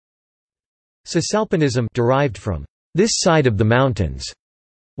Cisalpinism, derived from this side of the mountains,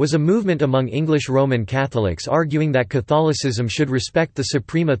 was a movement among English Roman Catholics arguing that Catholicism should respect the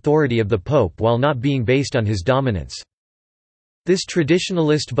supreme authority of the Pope while not being based on his dominance. This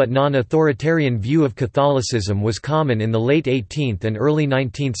traditionalist but non-authoritarian view of Catholicism was common in the late 18th and early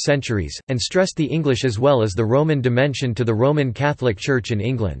 19th centuries, and stressed the English as well as the Roman dimension to the Roman Catholic Church in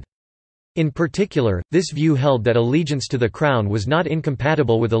England. In particular, this view held that allegiance to the Crown was not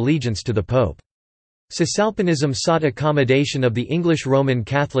incompatible with allegiance to the Pope. Cisalpinism sought accommodation of the English Roman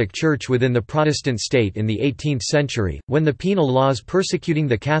Catholic Church within the Protestant state in the 18th century, when the penal laws persecuting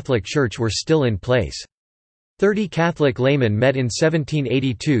the Catholic Church were still in place. 30 Catholic laymen met in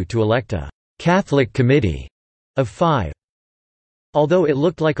 1782 to elect a «Catholic Committee» of 5. Although it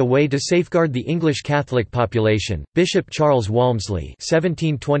looked like a way to safeguard the English Catholic population, Bishop Charles Walmsley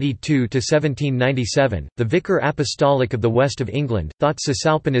 (1722–1797), the Vicar Apostolic of the West of England, thought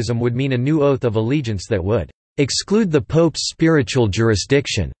Cisalpinism would mean a new oath of allegiance that would exclude the Pope's spiritual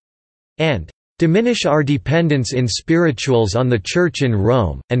jurisdiction and diminish our dependence in spirituals on the Church in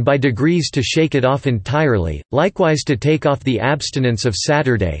Rome, and by degrees to shake it off entirely, likewise to take off the abstinence of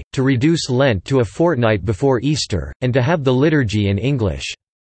Saturday, to reduce Lent to a fortnight before Easter, and to have the liturgy in English."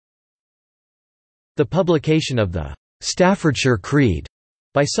 The publication of the Staffordshire Creed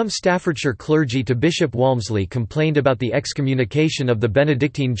by some Staffordshire clergy to Bishop Walmsley complained about the excommunication of the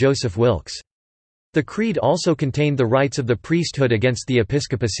Benedictine Joseph Wilkes. The creed also contained the rights of the priesthood against the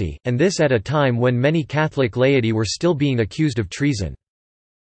episcopacy, and this at a time when many Catholic laity were still being accused of treason.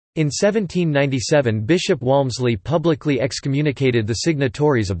 In 1797 Bishop Walmsley publicly excommunicated the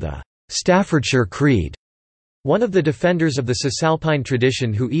signatories of the Staffordshire Creed. One of the defenders of the Cisalpine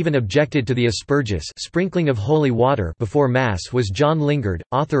tradition who even objected to the asperges sprinkling of holy water before Mass was John Lingard,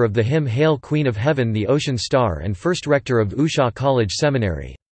 author of the hymn Hail Queen of Heaven the Ocean Star and first rector of Ushaw College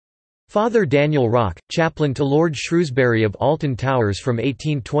Seminary. Father Daniel Rock, chaplain to Lord Shrewsbury of Alton Towers from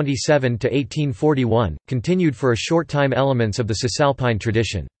 1827 to 1841, continued for a short time elements of the Cisalpine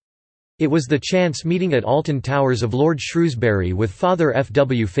tradition. It was the chance meeting at Alton Towers of Lord Shrewsbury with Father F.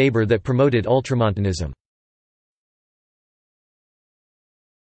 W. Faber that promoted Ultramontanism.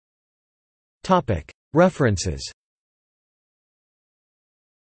 References.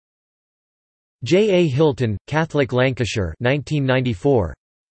 J. A. Hilton, Catholic Lancashire 1994.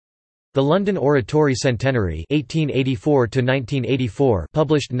 The London Oratory Centenary 1884–1984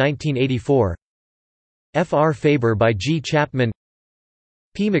 published 1984. F. R. Faber by G. Chapman.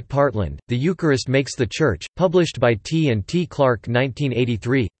 P. McPartland, The Eucharist Makes the Church, published by T. and T. Clark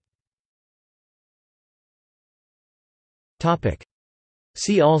 1983.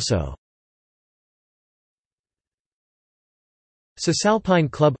 See also Cisalpine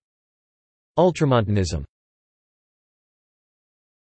Club, Ultramontanism.